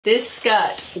This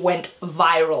skirt went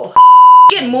viral.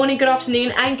 Good morning, good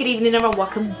afternoon, and good evening, everyone.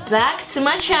 Welcome back to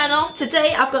my channel.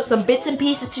 Today, I've got some bits and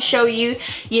pieces to show you.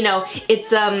 You know, it's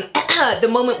the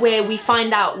moment where we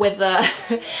find out whether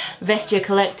Vestiaire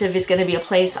Collective is going to be a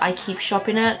place I keep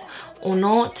shopping at or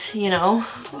not, you know.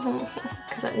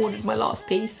 Because I ordered my last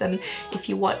piece, and if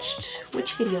you watched,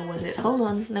 which video was it? Hold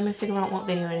on, let me figure out what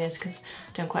video it is, because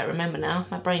I don't quite remember now.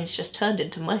 My brain's just turned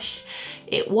into mush.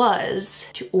 It was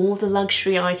to all the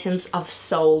luxury items I've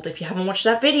sold. If you haven't watched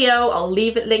that video, I'll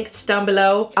leave it linked down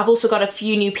below. I've also got a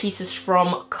few new pieces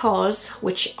from COS,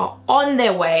 which are on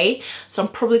their way, so I'm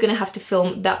probably gonna have to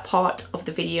film that part of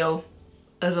the video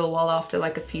a little while after,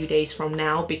 like a few days from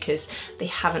now, because they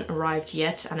haven't arrived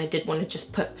yet, and I did want to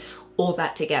just put all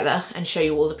that together and show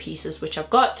you all the pieces which I've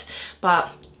got. But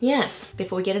yes,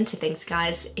 before we get into things,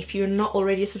 guys, if you're not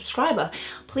already a subscriber,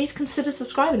 please consider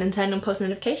subscribing and turn on post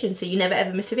notifications so you never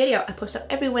ever miss a video. I post up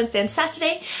every Wednesday and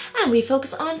Saturday, and we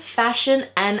focus on fashion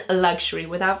and luxury.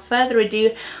 Without further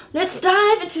ado, let's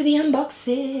dive into the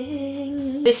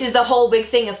unboxing. This is the whole big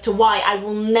thing as to why I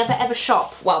will never ever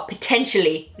shop, well,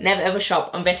 potentially never ever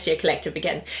shop on Vestiaire Collective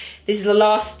again. This is the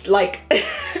last, like,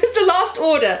 the last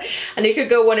order, and it could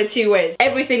go one of two ways.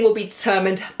 Everything will be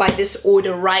determined by this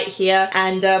order right here,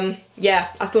 and yeah,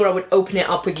 I thought I would open it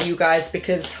up with you guys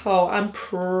because, oh, I'm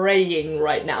praying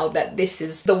right now that this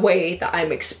is the way that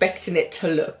I'm expecting it to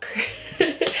look.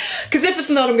 Because if it's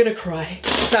not, I'm gonna cry.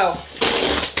 So,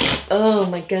 oh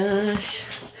my gosh,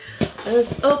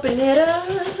 let's open it up.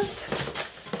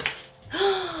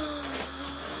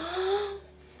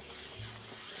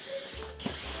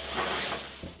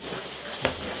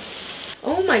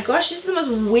 Oh my gosh, this is the most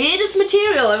weirdest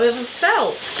material I've ever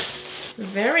felt.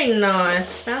 Very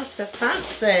nice, fancy,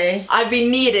 fancy. I've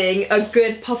been needing a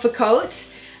good puffer coat,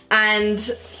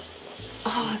 and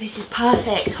oh, this is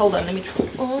perfect. Hold on, let me try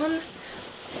it on.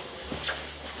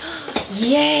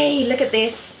 Yay, look at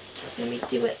this. Let me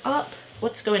do it up.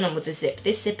 What's going on with the zip?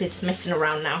 This zip is messing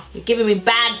around now. You're giving me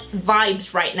bad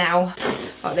vibes right now.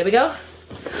 Oh, there we go.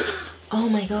 Oh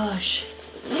my gosh.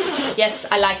 Yes,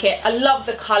 I like it. I love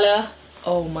the color.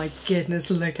 Oh my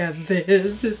goodness, look at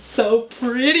this. It's so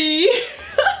pretty.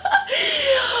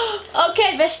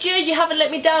 Okay, Vestiaire, you haven't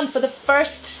let me down for the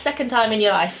second time in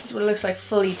your life. This is what it looks like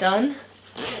fully done.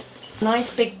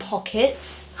 Nice big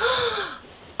pockets.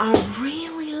 I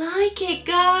really like it,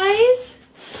 guys.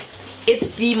 It's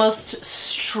the most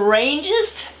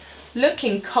strangest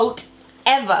looking coat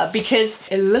ever because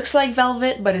it looks like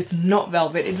velvet, but it's not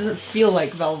velvet. It doesn't feel like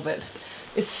velvet.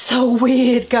 It's so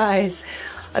weird, guys.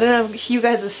 I don't know if you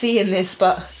guys are seeing this,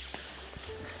 but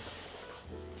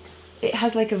it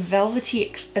has like a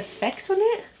velvety effect on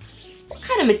it. What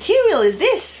kind of material is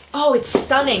this? Oh, it's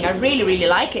stunning. I really, really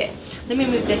like it. Let me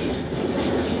move this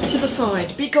to the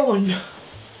side. Be gone.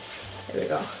 There we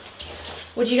go.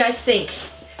 What do you guys think?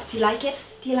 Do you like it?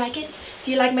 Do you like it?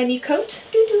 Do you like my new coat?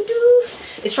 Doo-doo-doo.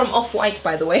 It's from Off-White,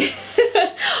 by the way.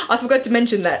 I forgot to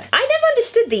mention that. I never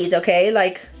understood these, okay?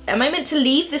 Like, am I meant to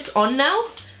leave this on now?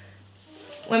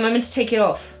 Or am I meant to take it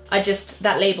off?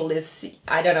 That label is,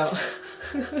 I don't know.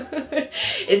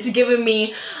 It's giving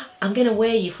me, I'm gonna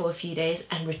wear you for a few days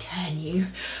and return you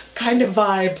kind of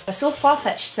vibe. I saw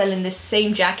Farfetch selling this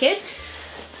same jacket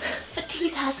for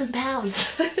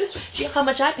 £2,000. Do you know how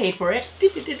much I paid for it?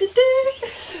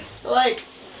 Like,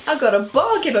 I got a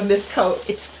bargain on this coat.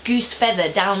 It's goose feather,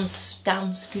 Downs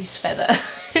goose feather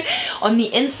on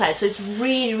the inside, so it's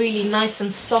really, really nice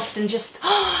and soft, and just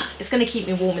it's gonna keep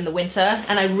me warm in the winter.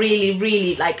 And I really,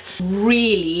 really, like,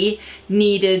 really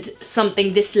needed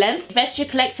something this length. Vestiaire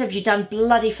Collective, you've done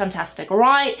bloody fantastic, all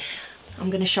right? I'm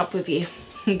gonna shop with you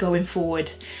going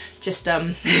forward. Just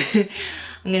I'm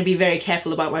gonna be very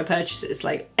careful about my purchases,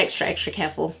 like extra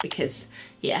careful, because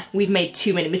yeah, we've made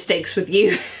too many mistakes with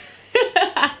you.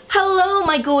 Hello,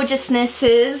 my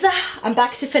gorgeousnesses. I'm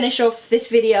back to finish off this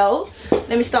video.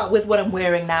 Let me start with what I'm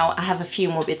wearing now. I have a few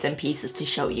more bits and pieces to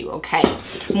show you, okay?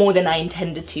 More than I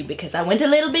intended to, because I went a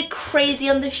little bit crazy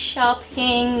on the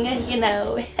shopping, you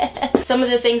know. Some of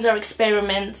the things are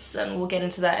experiments, and we'll get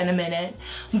into that in a minute.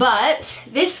 But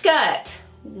this skirt,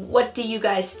 what do you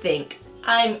guys think?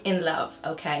 I'm in love,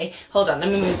 okay? Hold on, let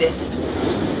me move this.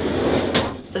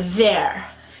 There.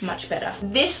 Much better.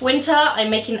 This winter, I'm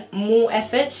making more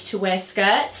effort to wear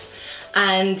skirts,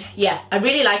 and yeah, I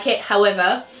really like it.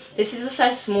 However, this is a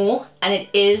size small, and it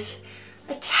is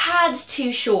a tad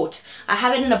too short. I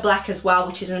have it in a black as well,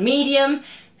 which is a medium.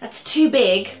 That's too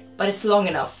big, but it's long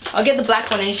enough. I'll get the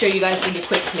black one and show you guys really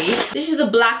quickly. This is the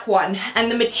black one, and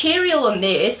the material on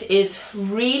this is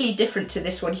really different to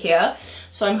this one here.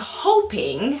 So I'm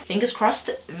hoping, fingers crossed,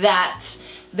 that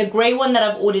the grey one that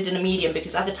I've ordered in a medium,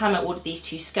 because at the time I ordered these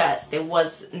two skirts, there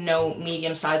was no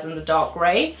medium size in the dark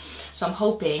grey. So I'm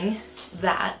hoping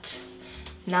that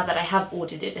now that I have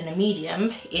ordered it in a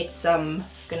medium, it's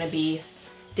gonna be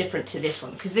different to this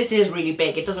one, because this is really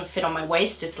big. It doesn't fit on my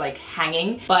waist, it's like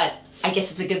hanging, but I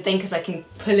guess it's a good thing because I can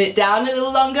pull it down a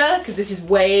little longer, because this is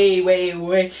way, way,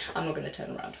 way... I'm not gonna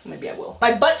turn around, maybe I will.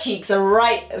 My butt cheeks are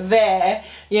right there,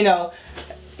 you know.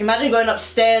 Imagine going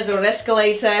upstairs or an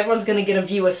escalator, everyone's gonna get a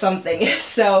view of something.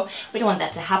 So we don't want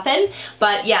that to happen.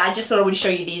 But yeah, I just thought I would show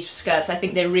you these skirts. I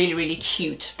think they're really, really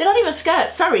cute. They're not even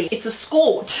skirts, sorry, it's a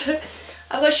skirt.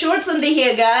 I've got shorts under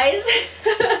here, guys.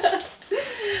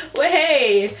 Well,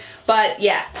 hey. But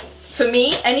yeah, for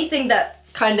me, anything that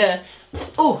kind of,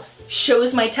 oh,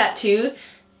 shows my tattoo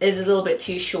is a little bit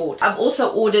too short. I've also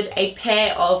ordered a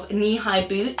pair of knee-high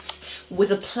boots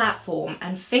with a platform,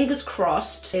 and fingers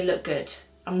crossed they look good.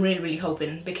 I'm really, really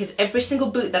hoping, because every single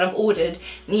boot that I've ordered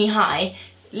knee-high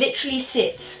literally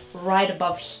sits right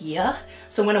above here.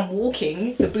 So when I'm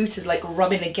walking, the boot is like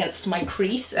rubbing against my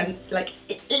crease, and like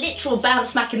it's literal bam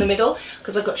smack in the middle,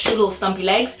 because I've got short little stumpy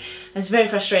legs, and it's very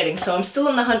frustrating. So I'm still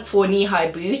on the hunt for a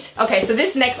knee-high boot. Okay, so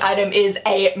this next item is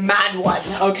a mad one,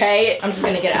 okay? I'm just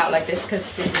gonna get it out like this, because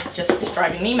this is just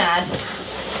driving me mad.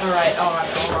 Alright,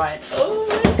 alright, alright. Oh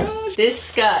my gosh. This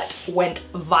skirt went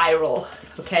viral,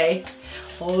 okay?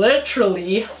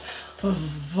 Literally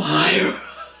viral.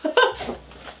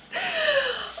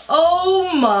 Oh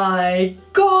my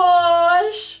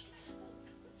gosh.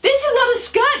 This is not a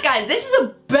skirt, guys. This is a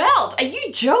belt. Are you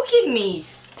joking me?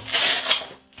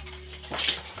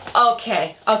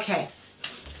 Okay, okay.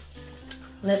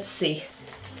 Let's see.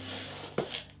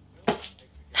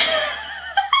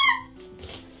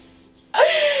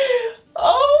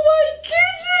 Oh my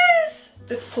goodness.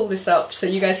 Let's pull this up so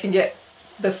you guys can get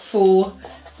the full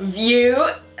view.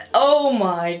 Oh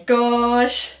my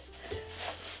gosh.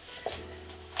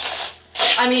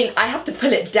 I mean, I have to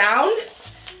pull it down,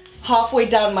 halfway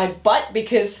down my butt,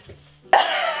 because...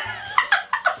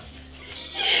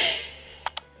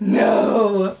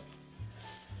 No.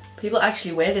 People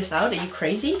actually wear this out? Are you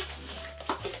crazy?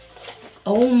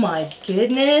 Oh my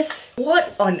goodness.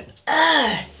 What on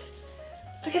earth?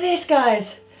 Look at this,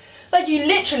 guys. Like, you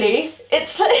literally,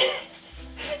 it's like...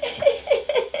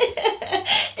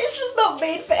 This was not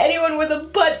made for anyone with a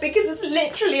butt, because it's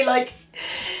literally like...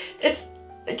 It's...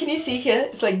 Can you see here?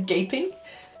 It's like gaping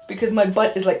because my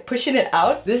butt is like pushing it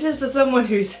out. This is for someone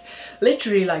who's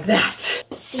literally like that.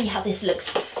 Let's see how this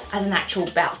looks as an actual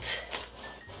belt.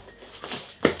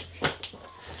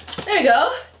 There we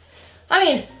go. I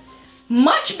mean,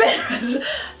 much better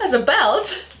as a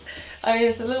belt. I mean,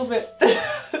 it's a little bit big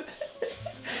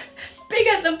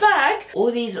at the back.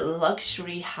 All these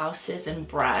luxury houses and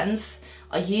brands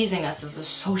are using us as a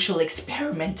social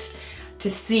experiment to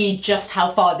see just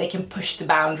how far they can push the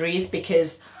boundaries,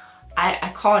 because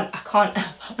I can't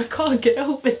get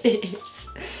over this.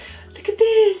 Look at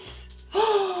this.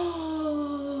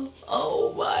 Oh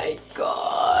my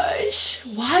gosh.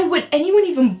 Why would anyone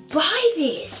even buy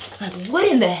this? Like, what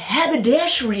in the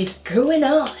haberdashery is going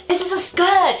on? This is a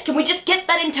skirt. Can we just get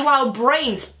that into our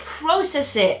brains?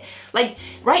 Process it. Like,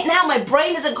 right now my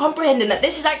brain isn't comprehending that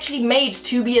this is actually made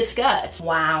to be a skirt.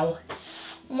 Wow.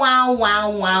 Wow, wow,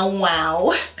 wow,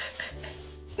 wow.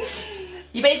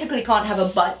 You basically can't have a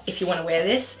butt if you want to wear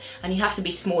this, and you have to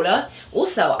be smaller.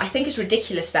 Also, I think it's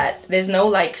ridiculous that there's no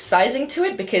like sizing to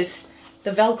it, because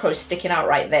the Velcro's sticking out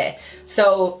right there.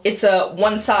 So it's a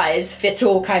one size fits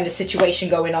all kind of situation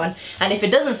going on. And if it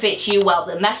doesn't fit you, well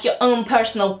then that's your own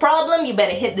personal problem. You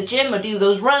better hit the gym or do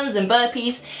those runs and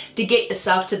burpees to get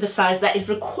yourself to the size that is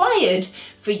required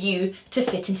for you to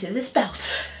fit into this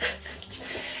belt.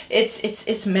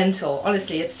 It's mental,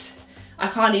 honestly. I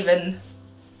can't even,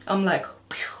 I'm like,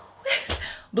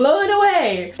 blown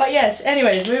away. But yes,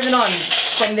 anyways, moving on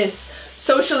from this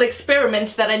social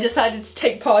experiment that I decided to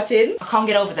take part in. I can't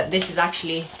get over that this is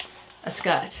actually a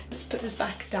skirt. Let's put this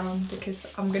back down, because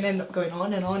I'm gonna end up going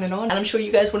on and on and on. And I'm sure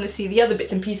you guys want to see the other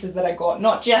bits and pieces that I got,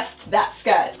 not just that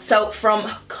skirt. So from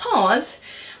COS,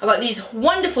 I got these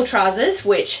wonderful trousers,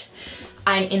 which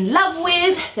I'm in love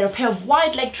with. They're a pair of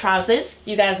wide leg trousers.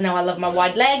 You guys know I love my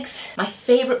wide legs. My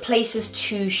favorite places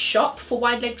to shop for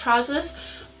wide leg trousers,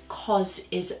 COS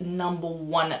is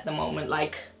 #1 at the moment.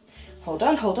 Like, hold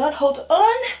on, hold on, hold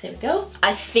on. There we go.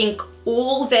 I think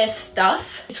all their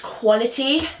stuff is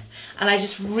quality, and I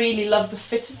just really love the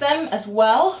fit of them as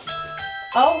well.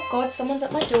 Oh God, someone's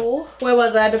at my door. Where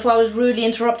was I before I was rudely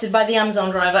interrupted by the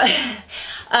Amazon driver?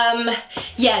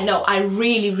 Yeah, no, I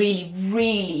really, really,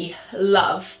 really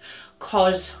love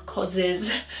COS's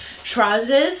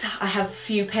trousers. I have a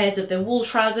few pairs of their wool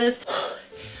trousers.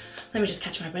 Let me just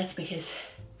catch my breath because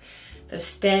those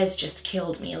stairs just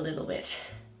killed me a little bit.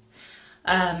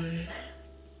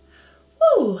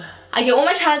 Woo. I get all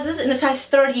my trousers in a size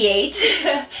 38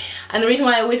 and the reason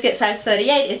why I always get size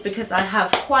 38 is because I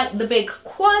have quite the big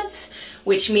quads,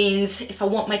 which means if I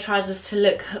want my trousers to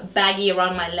look baggy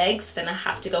around my legs, then I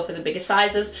have to go for the bigger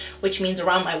sizes, which means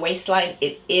around my waistline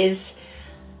it is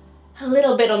a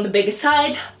little bit on the bigger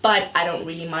side, but I don't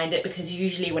really mind it because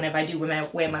usually whenever I do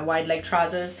wear my wide leg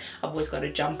trousers, I've always got a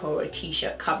jumper or a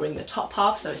t-shirt covering the top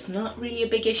half, so it's not really a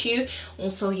big issue.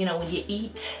 Also, you know, when you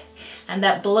eat and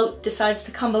that bloat decides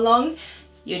to come along,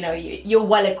 you know, you're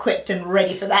well equipped and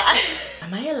ready for that.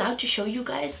 Am I allowed to show you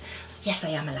guys? Yes, I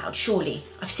am allowed, surely.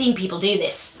 I've seen people do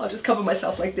this. I'll just cover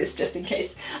myself like this just in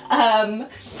case. The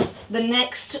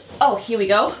next, oh, here we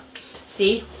go.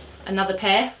 See? Another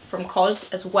pair from COS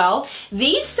as well.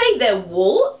 These say they're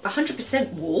wool,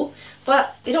 100% wool,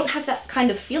 but they don't have that kind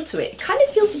of feel to it. It kind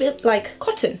of feels a bit like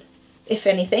cotton, if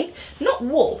anything. Not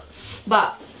wool,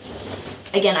 but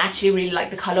again, I actually really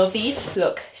like the color of these.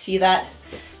 Look, see that?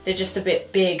 They're just a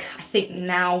bit big. I think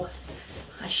now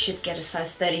I should get a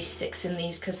size 36 in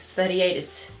these because 38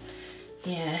 is,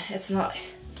 yeah, it's not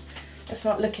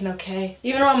looking okay.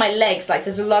 Even around my legs, like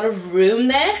there's a lot of room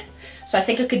there. So I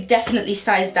think I could definitely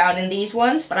size down in these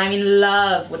ones, but I'm in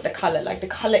love with the color. Like the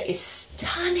color is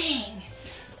stunning.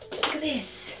 Look at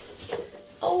this.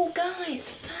 Oh guys,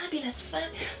 fabulous.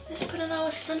 Let's put on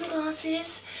our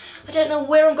sunglasses. I don't know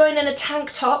where I'm going in a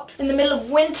tank top in the middle of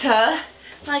winter,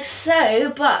 like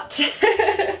so, but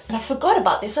and I forgot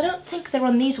about this. I don't think they're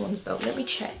on these ones though. Let me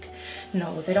check.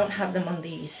 No, they don't have them on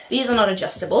these. These are not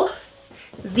adjustable.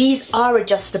 These are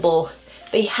adjustable.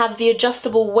 They have the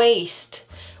adjustable waist,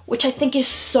 which I think is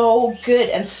so good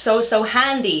and so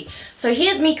handy. So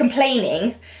here's me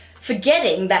complaining,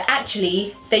 forgetting that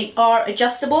actually they are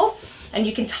adjustable and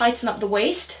you can tighten up the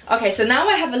waist. Okay, so now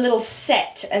I have a little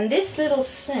set, and this little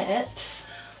set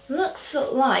looks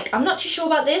like, I'm not too sure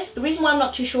about this. The reason why I'm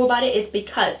not too sure about it is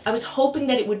because I was hoping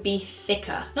that it would be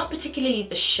thicker. Not particularly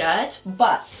the shirt,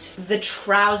 but the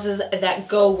trousers that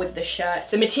go with the shirt.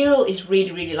 The material is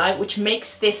really light, which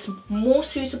makes this more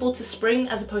suitable to spring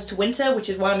as opposed to winter, which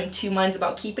is why I'm in two minds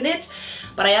about keeping it.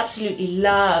 But I absolutely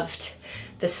loved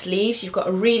the sleeves. You've got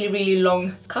a really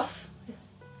long cuff,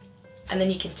 and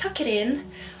then you can tuck it in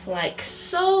like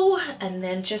so, and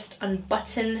then just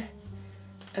unbutton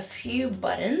a few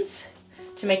buttons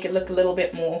to make it look a little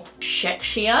bit more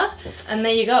sexier, and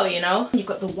there you go. You know, you've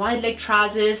got the wide leg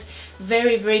trousers,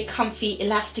 very comfy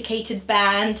elasticated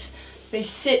band. They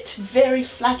sit very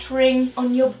flattering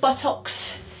on your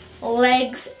buttocks,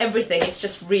 legs, everything. It's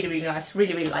just really nice.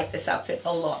 Really like this outfit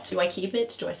a lot. Do I keep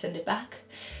it? Do I send it back?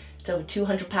 It's over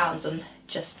 200 pounds on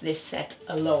just this set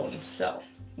alone, so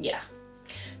yeah.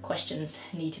 Questions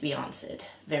need to be answered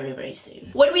very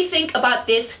soon. What do we think about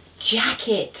this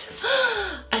jacket?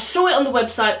 I saw it on the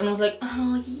website and I was like,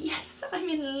 oh yes, I'm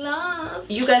in love.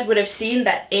 You guys would have seen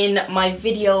that in my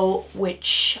video,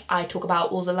 which I talk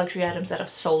about all the luxury items that I've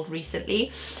sold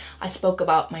recently. I spoke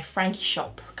about my Frankie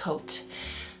shop coat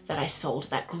that I sold,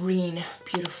 that green,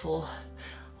 beautiful,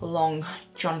 long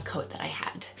john coat that I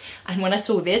had. And when I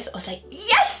saw this, I was like,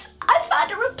 yes! I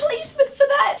found a replacement for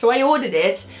that! So I ordered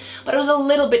it, but I was a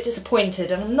little bit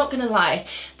disappointed, and I'm not gonna lie.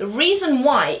 The reason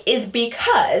why is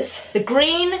because the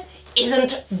green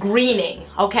isn't greening,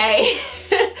 okay?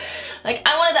 Like,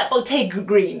 I wanted that Bottega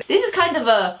green. This is kind of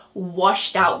a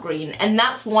washed out green, and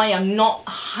that's why I'm not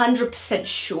 100%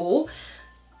 sure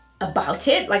about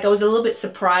it. Like, I was a little bit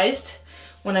surprised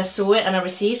when I saw it and I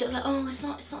received it. I was like, oh,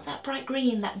 it's not that bright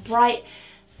green, that bright,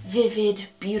 vivid,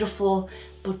 beautiful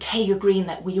Bottega green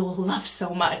that we all love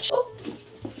so much. Oh,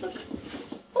 look.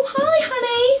 Oh, hi,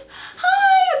 honey.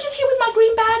 Hi, I'm just here with my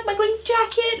green bag, my green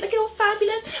jacket, looking all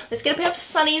fabulous. Let's get a pair of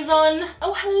sunnies on.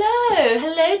 Oh, hello.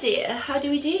 Hello, dear. How do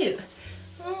we do?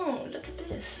 Oh, look at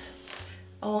this.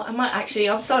 Oh,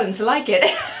 I'm starting to like it.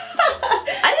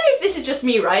 I don't know if this is just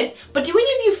me, right? But do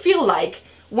any of you feel like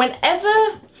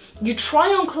whenever you try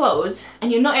on clothes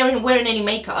and you're not wearing any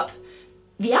makeup,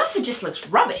 the outfit just looks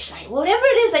rubbish? Like, whatever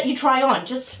it is that you try on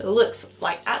just looks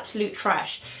like absolute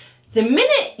trash. The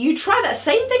minute you try that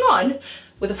same thing on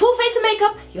with a full face of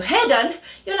makeup, your hair done,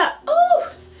 you're like,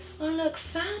 oh, I look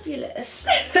fabulous.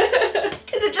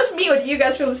 Is it just me, or do you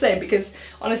guys feel the same? Because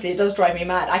honestly, it does drive me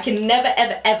mad. I can never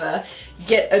ever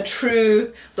get a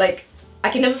true, like, I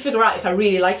can never figure out if I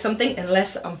really like something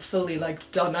unless I'm fully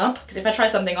like done up. Because if I try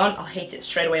something on, I'll hate it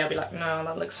straight away. I'll be like, no,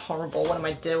 that looks horrible. What am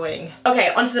I doing? Okay,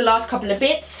 on to the last couple of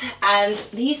bits. And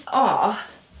these are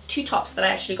two tops that I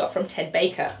actually got from Ted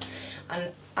Baker.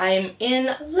 And I'm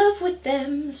in love with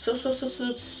them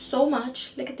so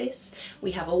much. Look at this.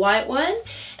 We have a white one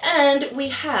and we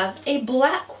have a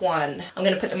black one. I'm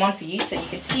gonna put them on for you so you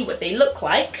can see what they look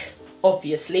like,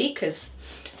 obviously, because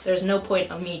there's no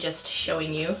point of me just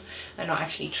showing you and not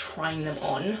actually trying them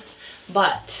on.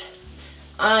 But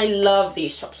I love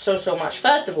these tops so much.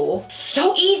 First of all,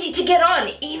 so easy to get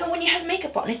on, even when you have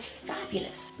makeup on. It's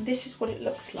fabulous. This is what it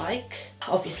looks like.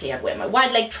 Obviously, I'd wear my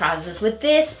wide leg trousers with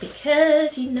this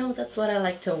because, you know, that's what I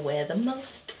like to wear the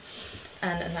most.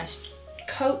 And a nice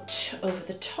coat over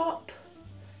the top.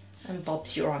 And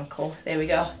Bob's your uncle. There we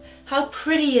go. How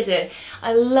pretty is it?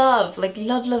 I love, like,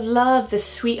 love this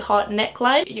sweetheart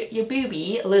neckline. Your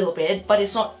boobie a little bit, but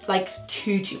it's not like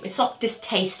too, it's not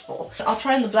distasteful. I'll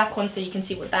try on the black one so you can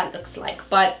see what that looks like,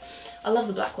 but I love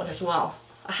the black one as well.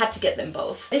 I had to get them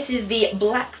both. This is the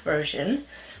black version,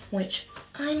 which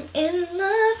I'm in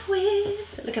love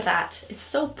with. Look at that. It's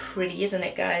so pretty, isn't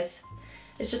it, guys?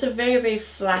 It's just a very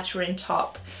flattering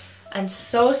top and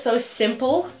so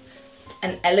simple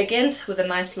and elegant with a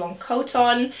nice long coat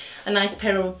on, a nice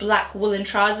pair of black woolen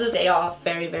trousers. They are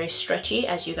very stretchy,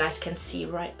 as you guys can see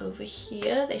right over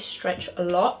here. They stretch a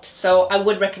lot. So I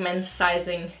would recommend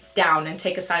sizing down and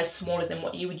take a size smaller than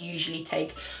what you would usually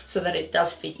take so that it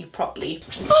does fit you properly.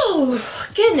 Oh,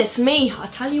 goodness me. I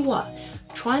tell you what,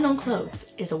 trying on clothes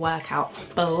is a workout.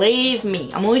 Believe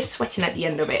me, I'm always sweating at the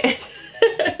end of it.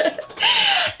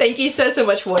 Thank you so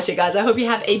much for watching, guys. I hope you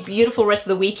have a beautiful rest of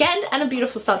the weekend and a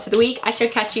beautiful start to the week. I shall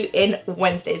catch you in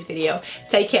Wednesday's video.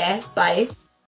 Take care. Bye.